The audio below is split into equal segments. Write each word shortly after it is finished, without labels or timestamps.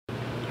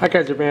Hi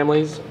Keysor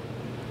families.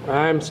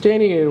 I'm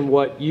standing in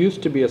what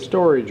used to be a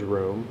storage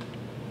room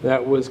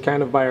that was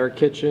kind of by our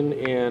kitchen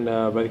and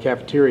by the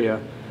cafeteria.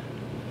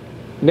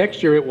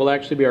 Next year it will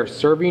actually be our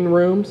serving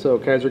room, so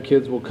Keysor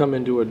kids will come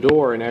into a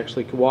door and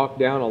actually walk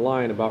down a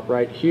line about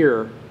right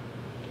here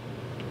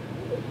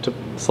to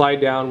slide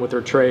down with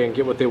their tray and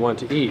get what they want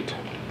to eat.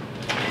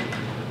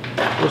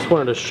 Just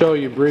wanted to show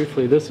you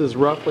briefly, this is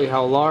roughly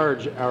how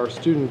large our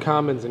student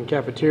commons and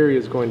cafeteria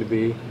is going to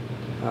be.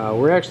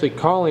 We're actually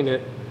calling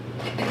it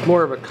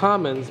more of a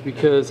commons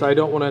because I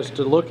don't want us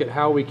to look at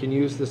how we can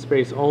use this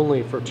space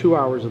only for 2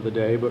 hours of the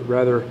day, but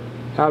rather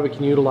how we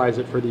can utilize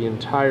it for the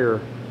entire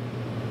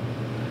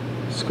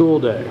school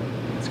day.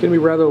 It's going to be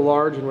rather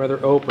large and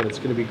rather open. It's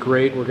going to be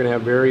great. We're going to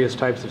have various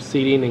types of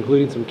seating,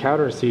 including some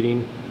counter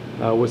seating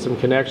with some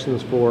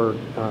connections for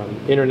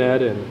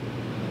internet, and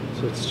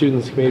so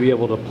students may be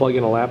able to plug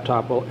in a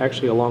laptop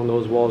actually along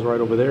those walls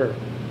right over there.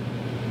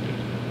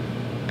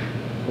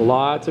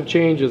 Lots of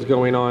changes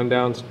going on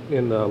down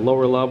in the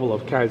lower level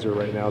of Keysor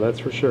right now, that's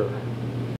for sure.